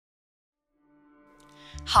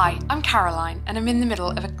Hi, I'm Caroline and I'm in the middle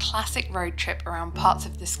of a classic road trip around parts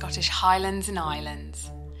of the Scottish Highlands and Islands.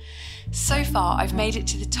 So far I've made it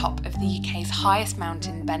to the top of the UK's highest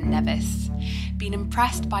mountain, Ben Nevis, been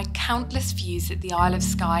impressed by countless views that the Isle of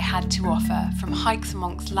Skye had to offer, from hikes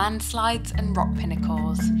amongst landslides and rock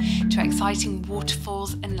pinnacles to exciting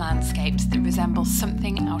waterfalls and landscapes that resemble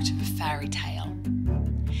something out of a fairy tale.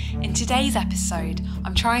 In today's episode,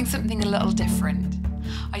 I'm trying something a little different.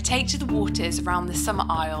 I take to the waters around the Summer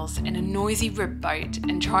Isles in a noisy rib boat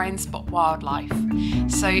and try and spot wildlife.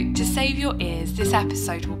 So to save your ears, this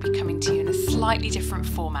episode will be coming to you in a slightly different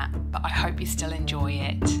format, but I hope you still enjoy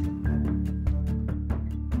it.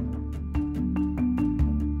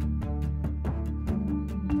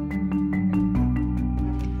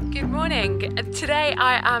 Good morning. Today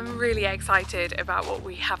I am really excited about what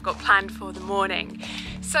we have got planned for the morning.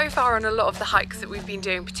 So far on a lot of the hikes that we've been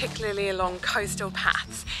doing, particularly along coastal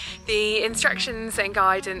paths, the instructions and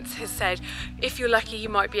guidance has said if you're lucky you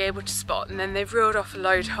might be able to spot, and then they've reeled off a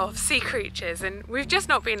load of sea creatures, and we've just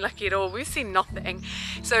not been lucky at all. We've seen nothing.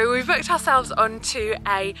 So we've booked ourselves onto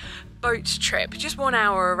a boat trip, just 1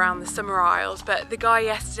 hour around the Summer Isles, but the guy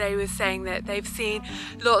yesterday was saying that they've seen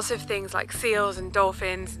lots of things like seals and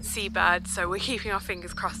dolphins and seabirds, so we're keeping our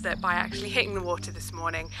fingers crossed that by actually hitting the water this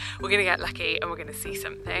morning we're going to get lucky and we're going to see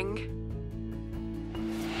something.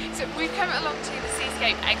 So we've come along to the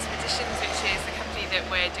Seascape Expeditions, which is the company that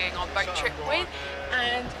we're doing our boat trip with,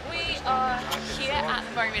 and we are here at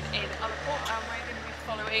the moment in Ullapool, and we're going to be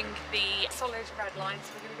following the solid red line.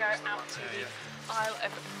 So we're going to go out to the Isle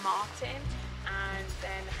of Martin and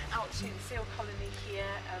then out to the seal colony here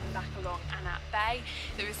and back along Annat Bay.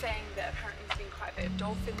 They were saying that apparently there's been quite a bit of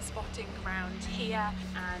dolphin spotting around here,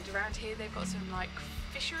 and around here they've got some like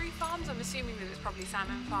fishery farms. I'm assuming that it's probably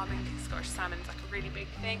salmon farming because Scottish salmon's like a really big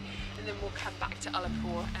thing, and then we'll come back to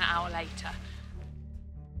Ullapool an hour later.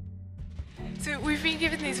 So we've been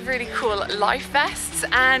given these really cool life vests,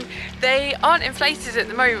 and they aren't inflated at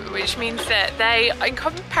the moment, which means that they, in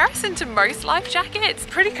comparison to most life jackets,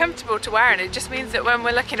 pretty comfortable to wear, and it just means that when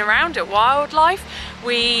we're looking around at wildlife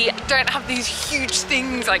we don't have these huge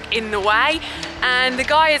things like in the way. And the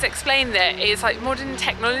guy has explained that it's like modern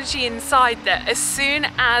technology inside, that as soon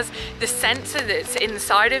as the sensor that's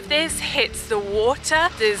inside of this hits the water,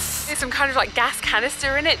 there's some kind of like gas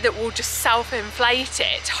canister in it that will just self-inflate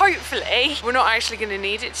it. Hopefully we're not actually going to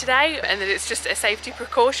need it today and that it's just a safety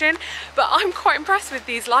precaution, but I'm quite impressed with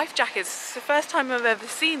these life jackets. It's the first time I've ever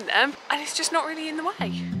seen them and it's just not really in the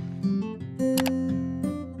way.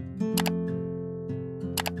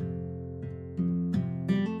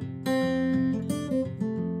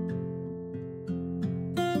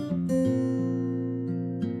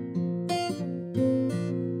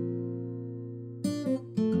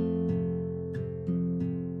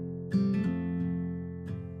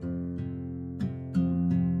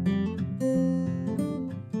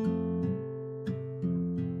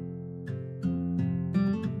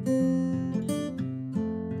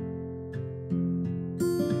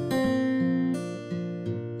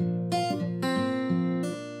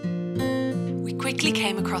 Quickly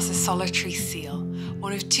came across a solitary seal,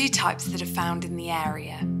 one of two types that are found in the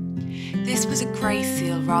area. This was a grey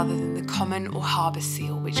seal rather than the common or harbour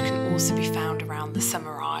seal, which can also be found around the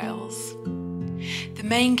Summer Isles. The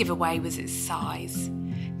main giveaway was its size.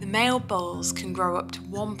 The male bulls can grow up to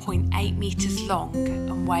 1.8 metres long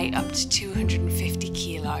and weigh up to 250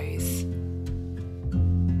 kilos.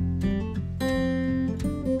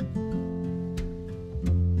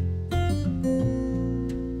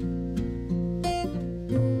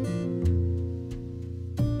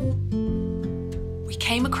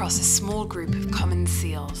 Came across a small group of common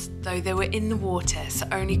seals, though they were in the water, so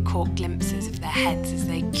only caught glimpses of their heads as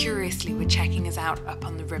they curiously were checking us out up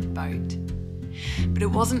on the rib boat. But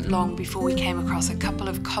it wasn't long before we came across a couple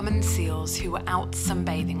of common seals who were out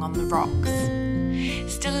sunbathing on the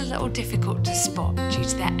rocks. Still a little difficult to spot due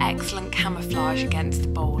to their excellent camouflage against the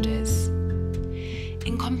boulders.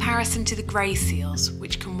 In comparison to the grey seals,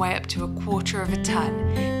 which can weigh up to 1/4 of a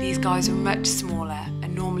tonne, these guys were much smaller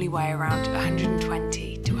and normally weigh around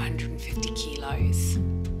 120 to 150 kilos.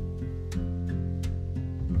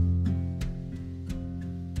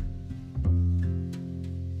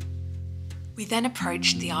 We then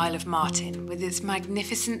approached the Isle of Martin with its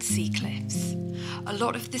magnificent sea cliffs. A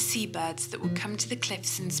lot of the seabirds that would come to the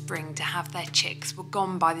cliffs in spring to have their chicks were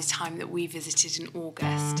gone by the time that we visited in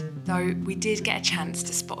August, though we did get a chance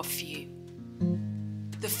to spot a few.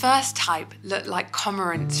 The first type looked like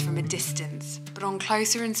cormorants from a distance, but on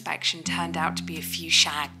closer inspection turned out to be a few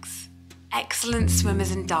shags. Excellent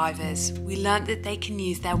swimmers and divers, we learnt that they can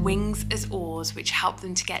use their wings as oars, which help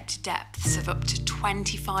them to get to depths of up to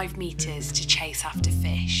 25 metres to chase after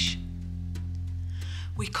fish.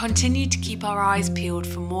 We continued to keep our eyes peeled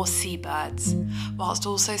for more seabirds, whilst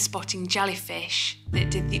also spotting jellyfish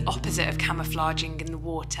that did the opposite of camouflaging in the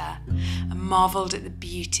water, and marvelled at the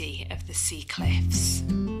beauty of the sea cliffs.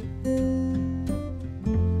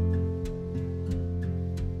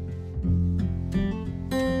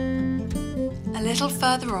 A little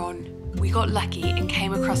further on, we got lucky and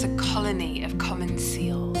came across a colony of common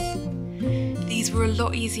seals. These were a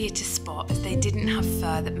lot easier to spot as they didn't have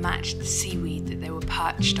fur that matched the seaweed that they were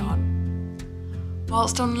perched on.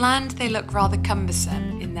 Whilst on land they look rather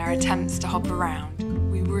cumbersome in their attempts to hop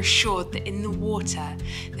around, we were assured that in the water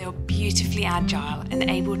they were beautifully agile and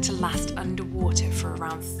able to last underwater for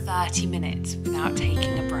around 30 minutes without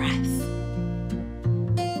taking a breath.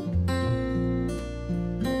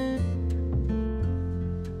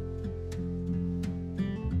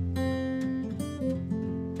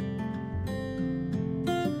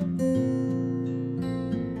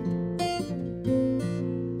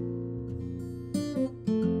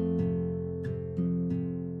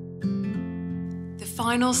 The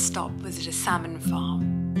final stop was at a salmon farm.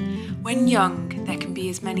 When young, there can be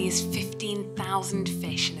as many as 15,000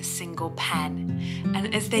 fish in a single pen,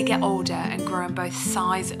 and as they get older and grow in both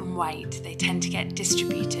size and weight, they tend to get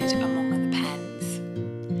distributed among other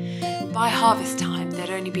pens. By harvest time, there'd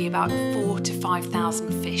only be about 4,000 to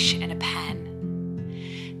 5,000 fish in a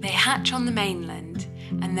pen. They hatch on the mainland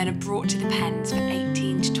and then are brought to the pens for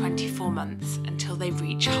 18 to 24 months until they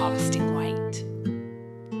reach harvesting weight.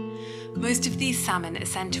 Most of these salmon are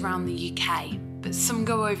sent around the UK, but some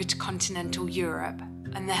go over to continental Europe,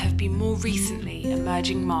 and there have been more recently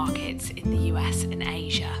emerging markets in the US and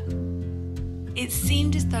Asia. It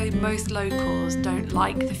seemed as though most locals don't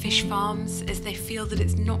like the fish farms, as they feel that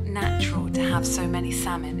it's not natural to have so many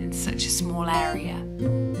salmon in such a small area.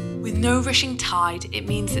 With no rushing tide, it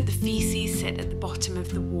means that the faeces sit at the bottom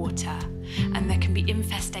of the water, and there can be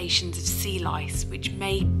infestations of sea lice, which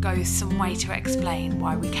may go some way to explain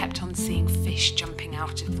why we kept on seeing fish jumping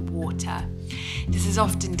out of the water. This is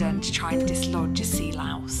often done to try and dislodge a sea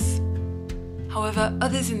louse. However,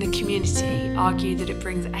 others in the community argue that it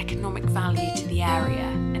brings economic value to the area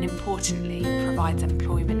and, importantly, provides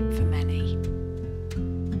employment for many.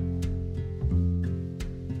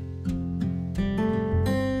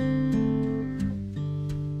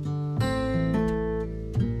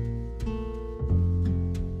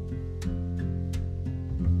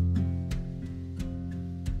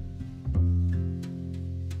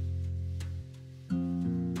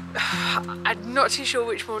 I'm not too sure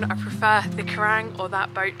which one I prefer, the Kerrang or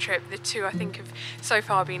that boat trip. The two I think have so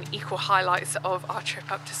far been equal highlights of our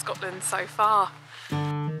trip up to Scotland so far.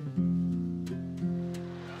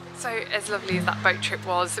 So as lovely as that boat trip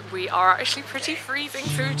was, we are actually pretty freezing,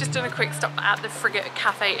 so we've just done a quick stop at the Frigate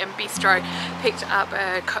Cafe and Bistro, picked up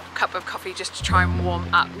a cup of coffee just to try and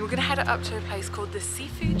warm up. And we're going to head up to a place called the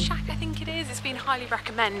Seafood Shack, I think it is. It's been highly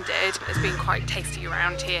recommended. It's been quite tasty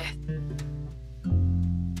around here.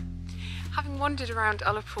 Having wandered around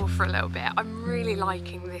Ullapool for a little bit, I'm really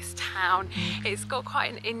liking this town. It's got quite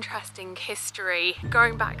an interesting history.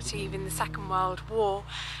 Going back to even the Second World War,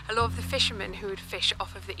 a lot of the fishermen who would fish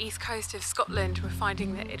off of the east coast of Scotland were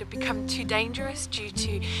finding that it had become too dangerous due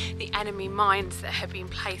to the enemy mines that had been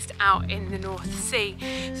placed out in the North Sea.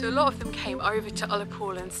 So a lot of them came over to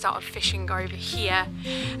Ullapool and started fishing over here.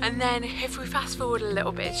 And then if we fast forward a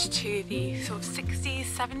little bit to the sort of 60s,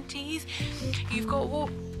 70s, you've got what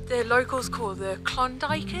the locals call the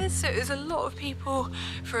Klondikers. So it was a lot of people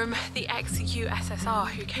from the ex-USSR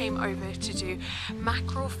who came over to do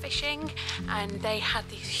mackerel fishing, and they had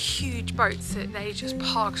these huge boats that they just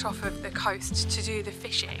parked off of the coast to do the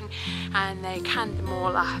fishing, and they canned them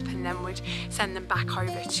all up and then would send them back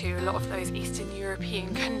over to a lot of those Eastern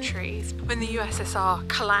European countries. When the USSR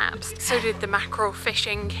collapsed, so did the mackerel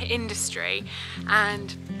fishing industry,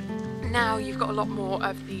 and now you've got a lot more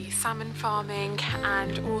of the salmon farming,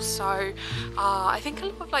 and also I think a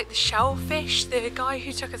lot of like the shellfish. The guy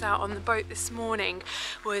who took us out on the boat this morning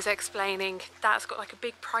was explaining that's got like a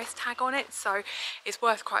big price tag on it, so it's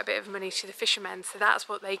worth quite a bit of money to the fishermen, so that's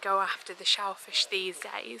what they go after, the shellfish these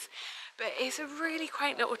days. But it's a really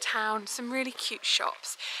quaint little town, some really cute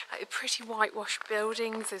shops, like pretty whitewashed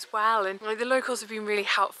buildings as well, and the locals have been really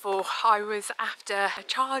helpful. I was after a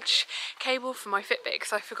charge cable for my Fitbit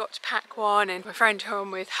because I forgot to pack one, and my friend who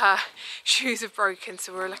I'm with, her shoes have broken,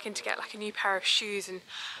 so we were looking to get like a new pair of shoes, and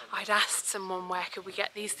I'd asked someone where could we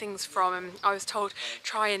get these things from, and I was told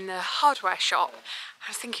try in the hardware shop. I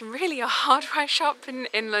was thinking, really, a hardware shop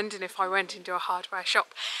in London? If I went into a hardware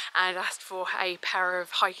shop and asked for a pair of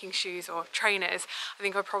hiking shoes or trainers, I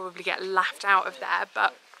think I'd probably get laughed out of there,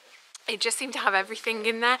 but it just seemed to have everything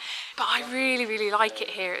in there. But I really, really like it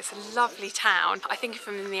here. It's a lovely town. I think if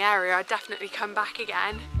I'm in the area, I'd definitely come back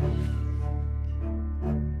again.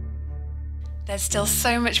 There's still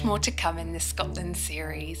so much more to come in this Scotland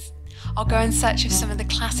series. I'll go in search of some of the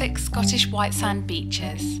classic Scottish white sand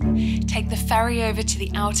beaches, take the ferry over to the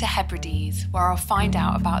Outer Hebrides where I'll find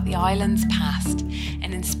out about the island's past,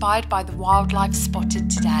 and inspired by the wildlife spotted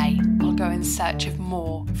today, I'll go in search of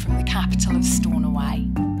more from the capital of Stornoway.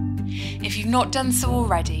 If you've not done so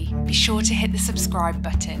already, be sure to hit the subscribe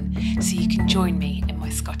button so you can join me in my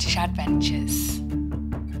Scottish adventures.